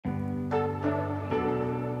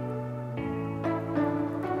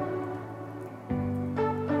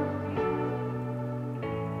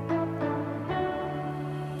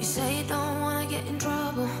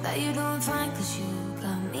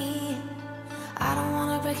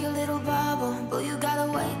like your little bubble, but you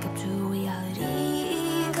gotta wake up to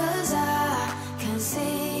reality. 'Cause I can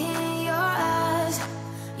see in your eyes,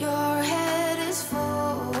 your head is full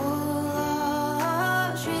of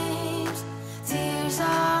dreams. Tears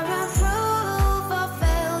aren't proof of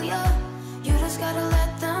failure, you just gotta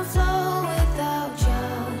let them flow without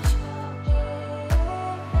judge.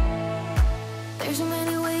 There's so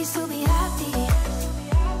many ways to be happy.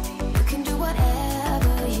 You can do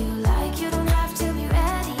whatever you like, you don't have to be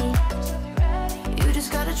ready. You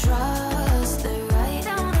just gotta trust the right,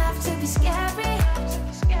 don't have to be scary.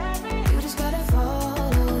 You just gotta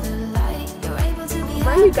follow the light, you're able to be happy.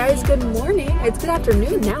 Alright, you guys, good morning. It's good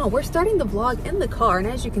afternoon now. We're starting the vlog in the car, and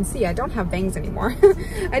as you can see, I don't have bangs anymore.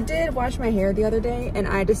 I did wash my hair the other day, and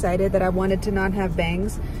I decided that I wanted to not have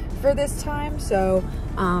bangs for this time, so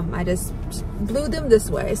I just blew them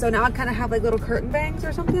this way. So now I kind of have like little curtain bangs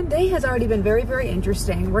or something. Day has already been very, very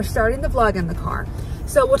interesting. We're starting the vlog in the car.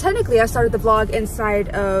 So, well, technically I started the vlog inside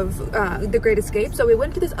of The Great Escape. So we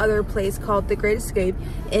went to this other place called The Great Escape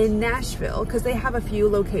in Nashville because they have a few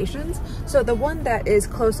locations. So the one that is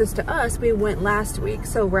closest to us, we went last week.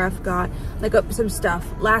 So Ref got like some stuff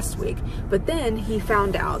last week, but then he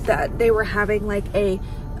found out that they were having like a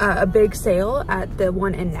big sale at the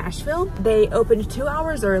one in Nashville. They opened 2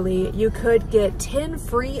 hours early. You could get 10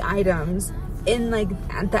 free items in like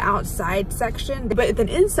at the outside section, but then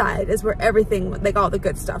inside is where everything, like all the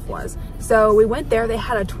good stuff was. So we went there. They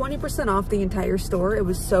had a 20% off the entire store. It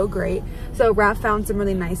was so great. So Raph found some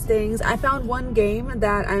really nice things. I found one game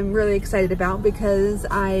that I'm really excited about because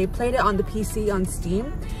I played it on the PC on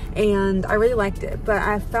Steam and I really liked it, but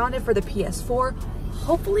I found it for the PS4.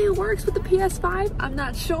 Hopefully it works with the PS5. I'm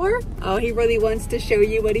not sure. Oh, he really wants to show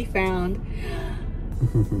you what he found.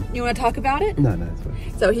 You want to talk about it? No, it's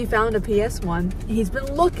fine. So he found a PS1. He's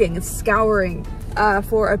been looking, scouring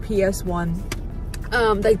for a PS1.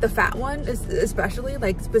 Like the fat one, especially,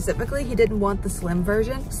 like specifically, he didn't want the slim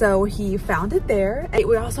version. So he found it there.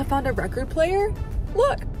 We also found a record player.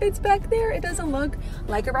 Look, it's back there. It doesn't look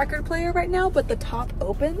like a record player right now, but the top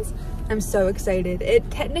opens. I'm so excited.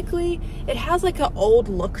 It has like an old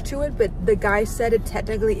look to it, but the guy said it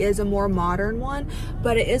technically is a more modern one,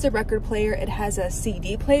 but it is a record player. It has a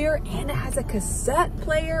CD player and it has a cassette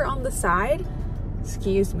player on the side.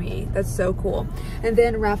 Excuse me, that's so cool. And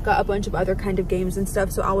then Raph got a bunch of other kind of games and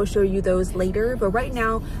stuff, so I will show you those later. But right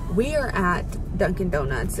now we are at Dunkin'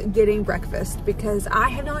 Donuts getting breakfast because I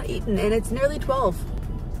have not eaten and it's nearly 12.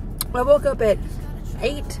 I woke up at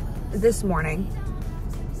 8 this morning.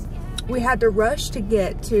 We had to rush to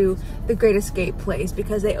get to the Great Escape place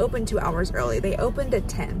because they opened 2 hours early. They opened at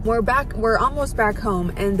 10. We're almost back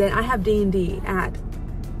home, and then I have D&D at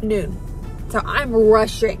noon. So I'm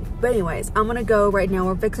rushing. But anyways, I'm gonna go right now.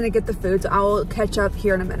 We're fixing to get the food, so I will catch up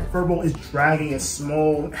here in a minute. Verbal is dragging a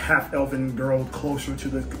small half-elven girl closer to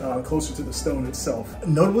the stone itself.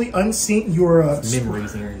 Notably unseen, your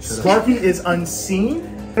memories here. Sparky is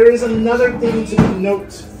unseen. There is another thing to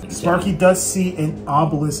note. Sparky does see an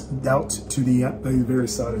obelisk out to the very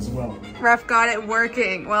side as well. Ref got it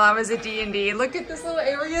working while I was at D&D. Look at this little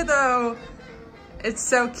area though. It's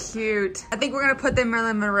so cute. I think we're gonna put the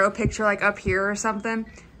Marilyn Monroe picture like up here or something.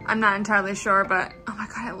 I'm not entirely sure, but oh my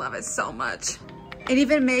God, I love it so much. It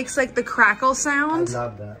even makes like the crackle sound. I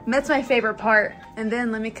love that. That's my favorite part. And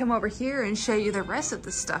then let me come over here and show you the rest of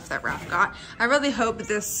the stuff that Raph got. I really hope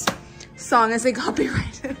this song isn't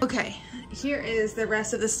copyrighted. Okay, here is the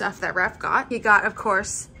rest of the stuff that Raph got. He got, of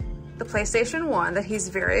course, the PlayStation 1 that he's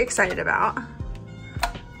very excited about.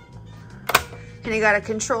 And he got a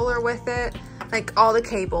controller with it, like all the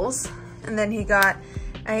cables. And then he got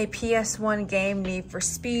a PS1 game, Need for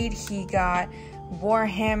Speed. He got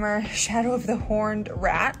Warhammer Shadow of the Horned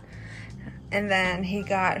Rat. And then he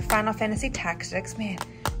got Final Fantasy Tactics. Man,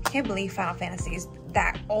 I can't believe Final Fantasy is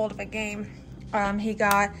that old of a game. He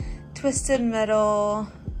got Twisted Metal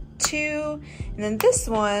 2. And then this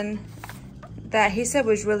one that he said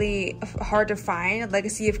was really hard to find,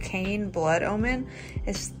 Legacy of Kain Blood Omen,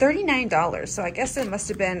 is $39. So I guess it must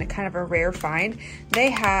have been kind of a rare find. They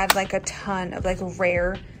had like a ton of like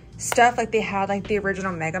rare stuff. Like they had like the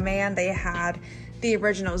original Mega Man, they had the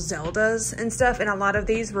original Zeldas and stuff. And a lot of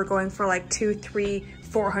these were going for like $200, $300,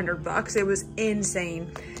 $400. It was insane.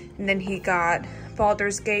 And then he got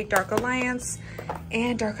Baldur's Gate, Dark Alliance,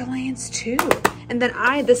 and Dark Alliance 2. And then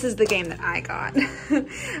this is the game that I got.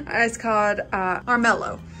 It's called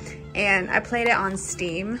Armello. And I played it on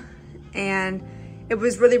Steam and it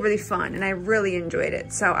was really, really fun and I really enjoyed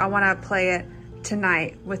it. So I wanna play it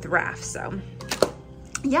tonight with Raph. So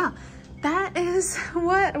yeah, that is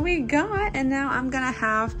what we got. And now I'm gonna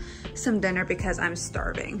have some dinner because I'm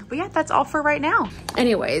starving. But yeah, that's all for right now.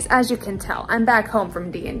 Anyways, as you can tell, I'm back home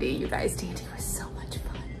from D&D, you guys. D&D was so much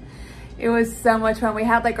fun. It was so much fun. We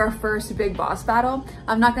had like our first big boss battle.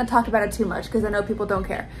 I'm not gonna talk about it too much because I know people don't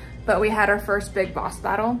care. But we had our first big boss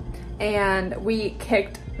battle and we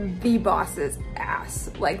kicked the boss's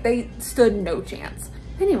ass. Like, they stood no chance.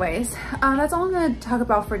 Anyways, that's all I'm gonna talk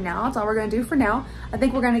about for now. That's all we're gonna do for now. I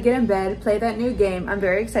think we're gonna get in bed, play that new game. I'm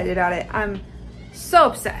very excited about it. I'm so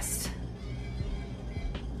obsessed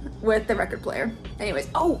with the record player. Anyways,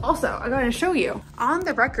 oh, also, I gotta show you. On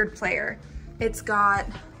the record player, it's got,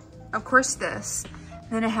 of course, this.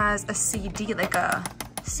 Then it has a CD, like a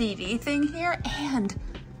CD thing here, and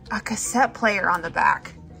a cassette player on the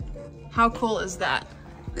back. How cool is that?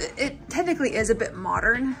 It technically is a bit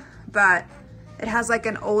modern, but it has like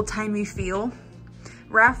an old-timey feel.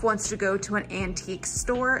 Raph wants to go to an antique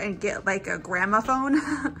store and get like a gramophone.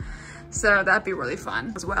 So that'd be really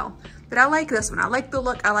fun as well. But I like this one. I like the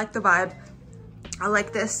look, I like the vibe. I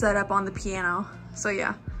like this setup on the piano. So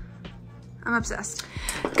yeah, I'm obsessed.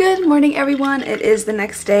 Good morning, everyone. It is the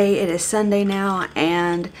next day. It is Sunday now,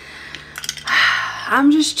 and I'm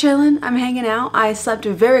just chilling. I'm hanging out. I slept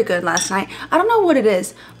very good last night. I don't know what it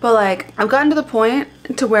is, but like I've gotten to the point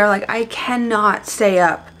to where like I cannot stay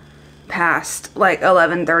up past like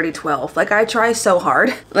 11:30, 12. Like I try so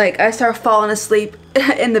hard. Like I start falling asleep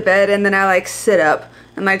in the bed and then I like sit up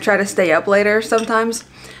and like try to stay up later sometimes.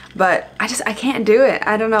 But I can't do it.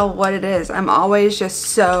 I don't know what it is. I'm always just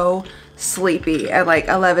so sleepy at like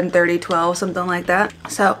 11:30, 12, something like that.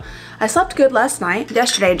 So I slept good last night.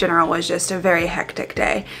 Yesterday in general was just a very hectic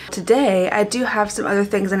day. Today I do have some other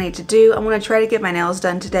things I need to do. I'm gonna try to get my nails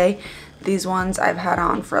done today. These ones I've had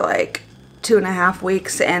on for like 2.5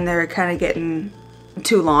 weeks and they're kind of getting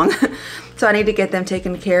too long. So I need to get them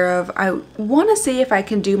taken care of. I want to see if I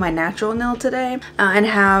can do my natural nail today and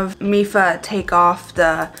have Mifa take off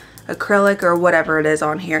the acrylic or whatever it is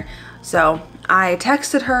on here. So I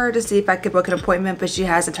texted her to see if I could book an appointment, but she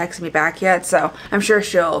hasn't texted me back yet. So I'm sure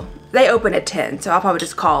they open at 10, so I'll probably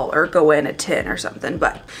just call or go in at 10 or something.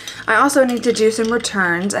 But I also need to do some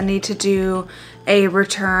returns. I need to do a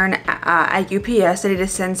return at UPS. I need to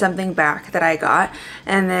send something back that I got.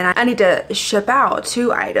 And then I need to ship out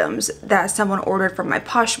 2 items that someone ordered from my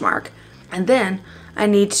Poshmark. And then I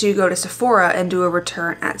need to go to Sephora and do a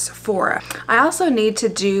return at Sephora. I also need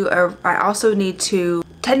to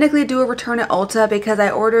technically do a return at Ulta because I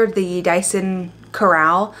ordered the Dyson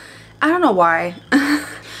Corral. I don't know why.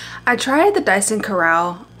 I tried the Dyson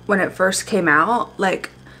Corral when it first came out,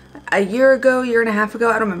 like a year ago, year and a half ago.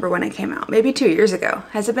 I don't remember when it came out. Maybe 2 years ago.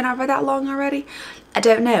 Has it been out for that long already? I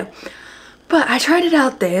don't know. But I tried it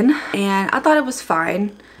out then and I thought it was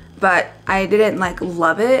fine, but I didn't like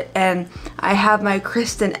love it. And I have my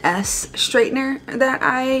Kristen S straightener that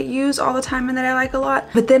I use all the time and that I like a lot.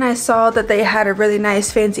 But then I saw that they had a really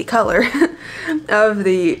nice fancy color of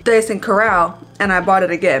the Dyson Corral and I bought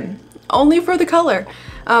it again, only for the color.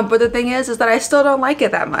 But the thing is that I still don't like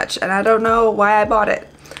it that much and I don't know why I bought it.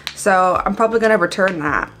 So I'm probably gonna return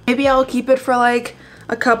that. Maybe I'll keep it for like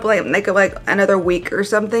a couple, like another week or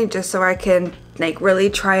something, just so I can like really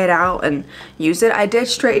try it out and use it. I did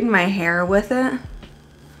straighten my hair with it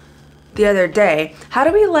the other day. How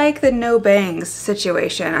do we like the no bangs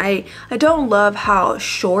situation? I don't love how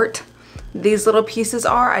short these little pieces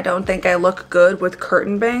are. I don't think I look good with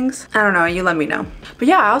curtain bangs. I don't know, you let me know. But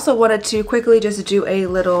yeah, I also wanted to quickly just do a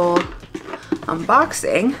little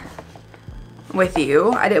unboxing with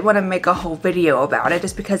you. I didn't want to make a whole video about it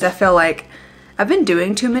just because I feel like I've been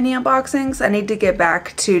doing too many unboxings. I need to get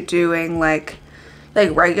back to doing like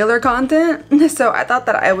regular content. So I thought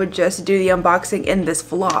that I would just do the unboxing in this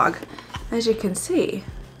vlog. As you can see,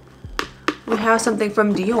 we have something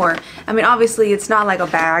from DIOR. I mean, obviously it's not like a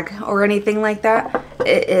bag or anything like that.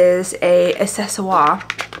 It is a accessoire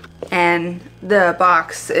and the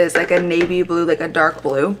box is like a navy blue, like a dark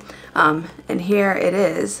blue. And here it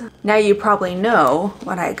is. Now you probably know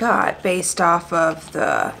what I got based off of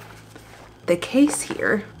the case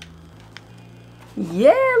here.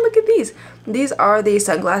 Yeah, look at these. These are the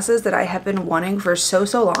sunglasses that I have been wanting for so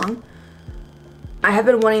long. I have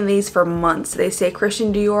been wanting these for months. They say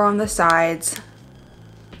Christian Dior on the sides.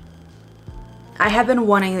 I have been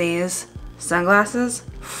wanting these sunglasses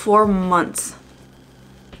for months.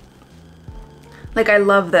 Like, I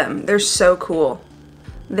love them. They're so cool.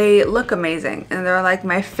 They look amazing and they're like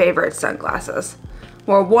my favorite sunglasses.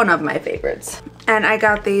 Or one of my favorites. And I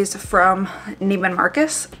got these from Neiman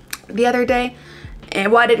Marcus the other day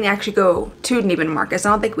And well, I didn't actually go to Neiman Marcus.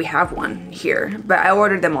 I don't think we have one here, but I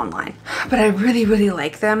ordered them online. But I really, really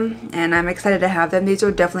like them, and I'm excited to have them. These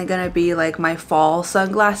are definitely gonna be like my fall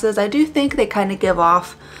sunglasses. I do think they kind of give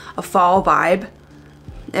off a fall vibe,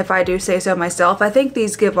 if I do say so myself. I think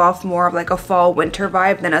these give off more of like a fall winter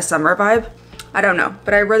vibe than a summer vibe. I don't know,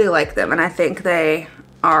 but I really like them, and I think they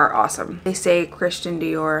are awesome. They say Christian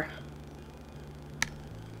Dior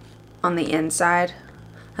on the inside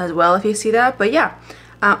as well, if you see that. But yeah,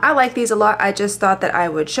 I like these a lot. I just thought that I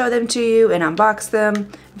would show them to you and unbox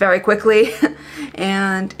them very quickly.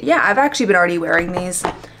 And yeah, I've actually been already wearing these.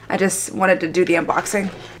 I just wanted to do the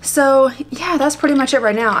unboxing. So yeah, that's pretty much it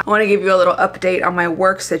right now. I want to give you a little update on my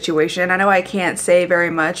work situation. I know I can't say very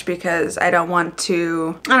much because I don't want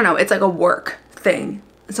to, I don't know, it's like a work thing.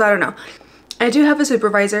 So I don't know. I do have a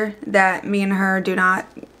supervisor that me and her do not,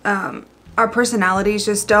 our personalities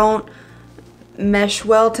just don't mesh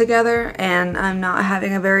well together, and I'm not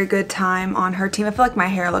having a very good time on her team. I feel like my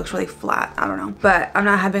hair looks really flat, I don't know, but I'm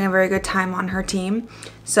not having a very good time on her team.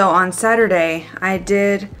 So on Saturday I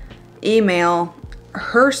did email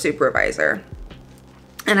her supervisor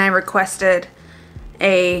and I requested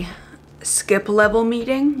a skip level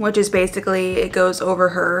meeting, which is basically it goes over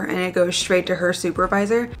her and it goes straight to her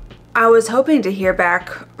supervisor. I was hoping to hear back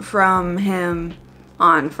from him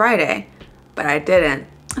on Friday, but I didn't.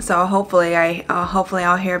 So hopefully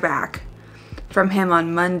I'll hear back from him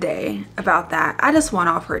on Monday about that. I just want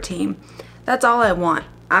off her team. That's all I want.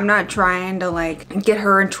 I'm not trying to like get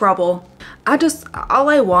her in trouble. All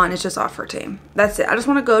I want is just off her team. That's it. I just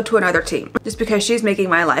want to go to another team just because she's making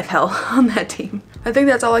my life hell on that team. I think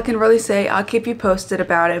that's all I can really say. I'll keep you posted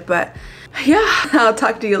about it, but yeah, I'll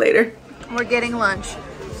talk to you later. We're getting lunch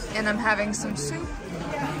and I'm having some soup.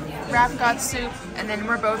 Raph got soup, and then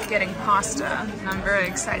we're both getting pasta, and I'm very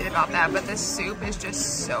excited about that, but this soup is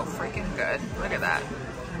just so freaking good. Look at that.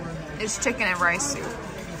 It's chicken and rice soup.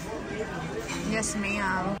 Yes,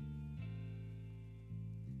 ma'am.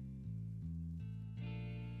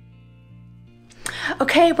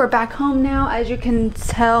 Okay, we're back home now. As you can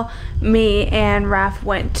tell, me and Raph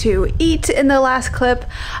went to eat in the last clip.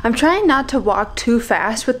 I'm trying not to walk too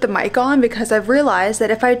fast with the mic on because I've realized that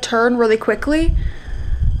if I turn really quickly,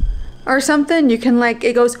 or something, you can like,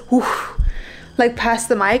 it goes whoosh, like past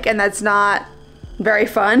the mic, and that's not very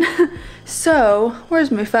fun. So where's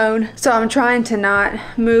my phone? So I'm trying to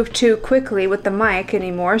not move too quickly with the mic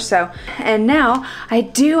anymore. So, and now I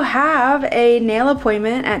do have a nail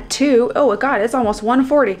appointment at 2. Oh my god, it's almost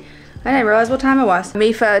 1:40. I didn't realize what time it was.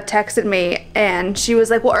 Mifa texted me and she was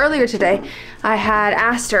like, well, earlier today I had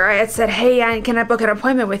asked her, I had said, hey, can I book an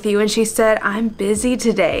appointment with you? And she said, I'm busy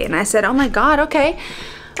today. And I said, oh my god, okay.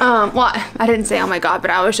 Well, I didn't say oh my god, but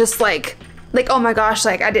I was just like oh my gosh,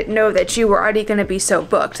 like I didn't know that you were already gonna be so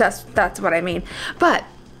booked. That's what I mean. But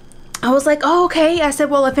I was like, oh, okay. I said,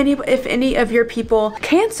 well, if any of your people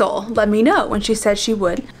cancel, let me know. And she said she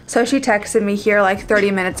would. So she texted me here like 30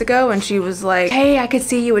 minutes ago and she was like, hey, I could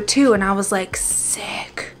see you at 2. And I was like,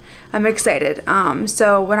 sick. I'm excited.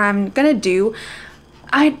 So what I'm gonna do,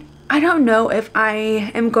 I don't know if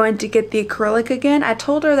I am going to get the acrylic again. I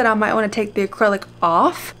told her that I might want to take the acrylic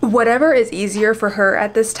off. Whatever is easier for her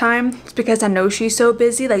at this time. It's because I know she's so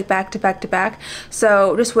busy, like back to back to back.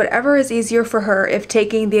 So just whatever is easier for her. If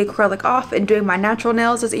taking the acrylic off and doing my natural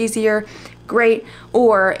nails is easier, great.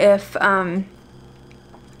 Or if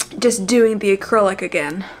just doing the acrylic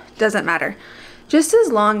again, doesn't matter. Just as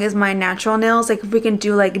long as my natural nails, like if we can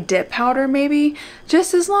do like dip powder maybe,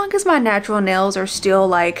 just as long as my natural nails are still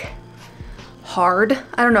like hard.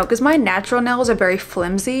 I don't know, because my natural nails are very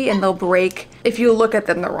flimsy and they'll break if you look at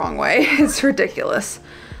them the wrong way. It's ridiculous.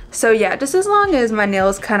 So yeah, just as long as my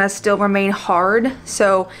nails kind of still remain hard,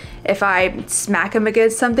 so if I smack them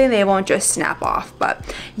against something, they won't just snap off.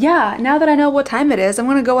 But yeah, now that I know what time it is, I'm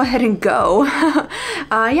gonna go ahead and go.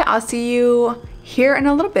 Yeah, I'll see you here in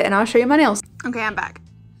a little bit and I'll show you my nails. Okay, I'm back.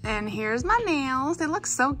 And here's my nails. They look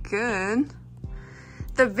so good.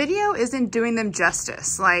 The video isn't doing them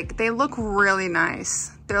justice. Like, they look really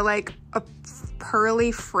nice. They're like a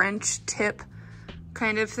pearly French tip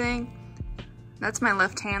kind of thing. That's my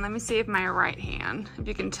left hand. Let me see if my right hand, if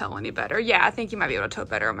you can tell any better. Yeah, I think you might be able to tell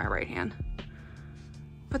better on my right hand.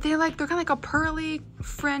 But they're kind of like a pearly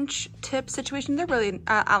French tip situation. They're really,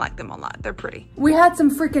 I like them a lot. They're pretty. We had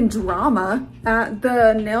some freaking drama at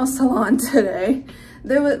the nail salon today.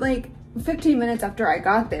 There was like 15 minutes after I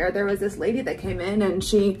got there was this lady that came in and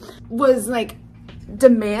she was like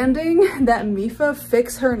demanding that Mifa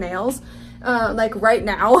fix her nails like right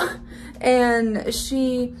now. And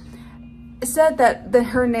she said that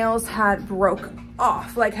her nails had broke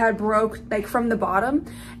off, like had broke like from the bottom.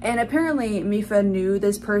 And apparently Mifa knew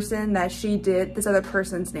this person that she did this other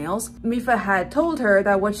person's nails. Mifa had told her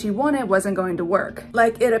that what she wanted wasn't going to work.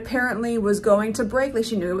 Like it apparently was going to break, like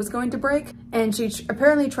she knew it was going to break. And she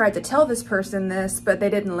apparently tried to tell this person this, but they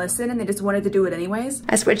didn't listen and they just wanted to do it anyways.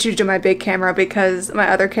 I switched to my big camera because my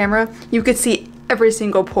other camera, you could see every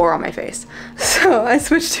single pore on my face. So I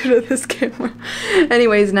switched to this camera.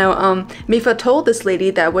 Anyways, now Mifa told this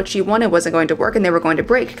lady that what she wanted wasn't going to work and they were going to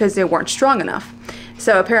break because they weren't strong enough.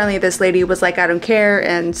 So apparently this lady was like, I don't care,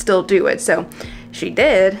 and still do it. So she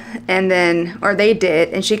did, and then, or they did,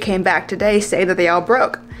 and she came back today saying that they all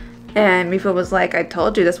broke. And Mifa was like, I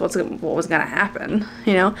told you this was what was gonna happen,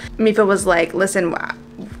 you know? Mifa was like, listen,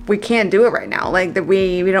 we can't do it right now. Like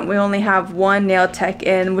we only have one nail tech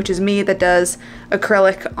in, which is me, that does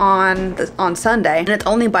acrylic on Sunday, and it's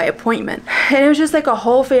only by appointment. And it was just like a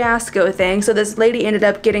whole fiasco thing. So this lady ended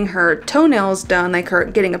up getting her toenails done, like her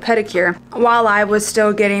getting a pedicure. While I was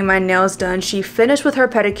still getting my nails done, she finished with her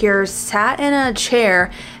pedicure, sat in a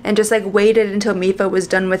chair, and just like waited until Mifa was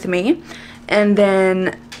done with me. And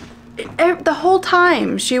then the whole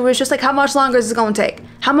time she was just like, how much longer is this gonna take?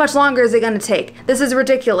 How much longer is it gonna take? This is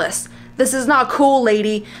ridiculous. This is not cool,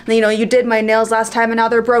 lady. You know, you did my nails last time and now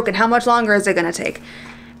they're broken. How much longer is it gonna take?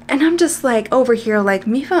 And I'm just like over here like,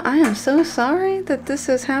 Mifa, I am so sorry that this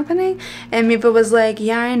is happening. And Mifa was like,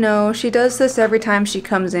 yeah, I know. She does this every time she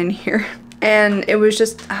comes in here. And it was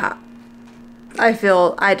just, I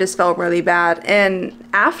just felt really bad. And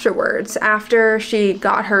afterwards, after she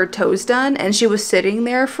got her toes done and she was sitting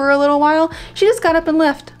there for a little while, she just got up and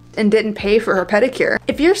left and didn't pay for her pedicure.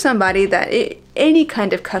 If you're somebody that, any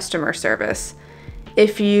kind of customer service,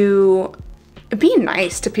 if you be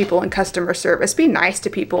nice to people in customer service, be nice to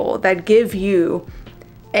people that give you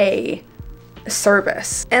a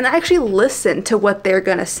service and actually listen to what they're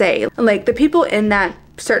gonna say. Like the people in that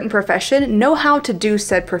certain profession know how to do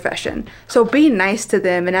said profession, so be nice to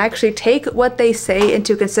them and actually take what they say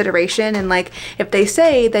into consideration. And like if they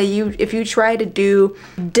say that if you try to do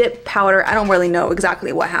dip powder, I don't really know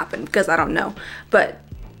exactly what happened because I don't know, but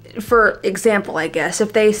for example, I guess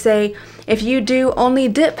if they say if you do only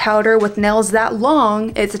dip powder with nails that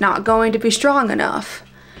long, it's not going to be strong enough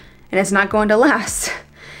and it's not going to last.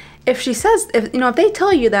 If she says, if they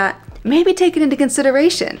tell you that, maybe take it into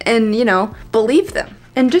consideration and, believe them.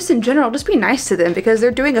 And just in general, just be nice to them because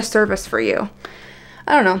they're doing a service for you.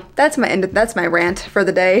 I don't know. That's my rant for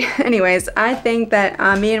the day. Anyways, I think that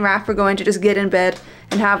me and Raph are going to just get in bed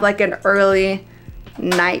and have like an early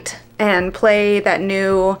night and play that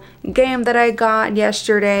new game that I got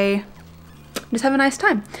yesterday. Just have a nice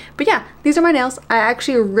time. But yeah, these are my nails. I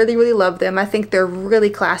actually really, really love them. I think they're really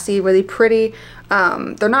classy, really pretty.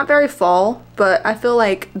 They're not very fall, but I feel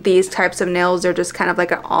like these types of nails are just kind of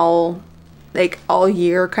like an all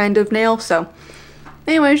year kind of nail. So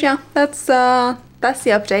anyways, yeah, that's the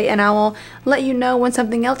update, and I will let you know when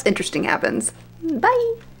something else interesting happens.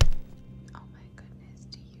 Bye. Oh my goodness,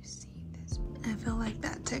 do you see this? I feel like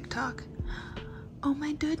that TikTok. Oh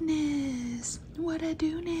my goodness, what a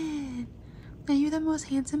doing? Are you the most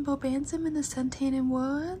handsome bobansome in the Suntan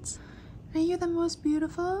Woods? Are you the most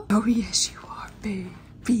beautiful? Oh yes you are,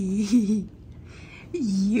 baby.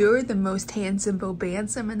 You're the most handsome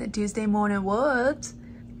bobansome in the Tuesday Morning Woods.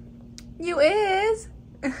 You is.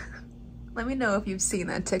 Let me know if you've seen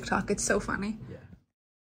that TikTok. It's so funny.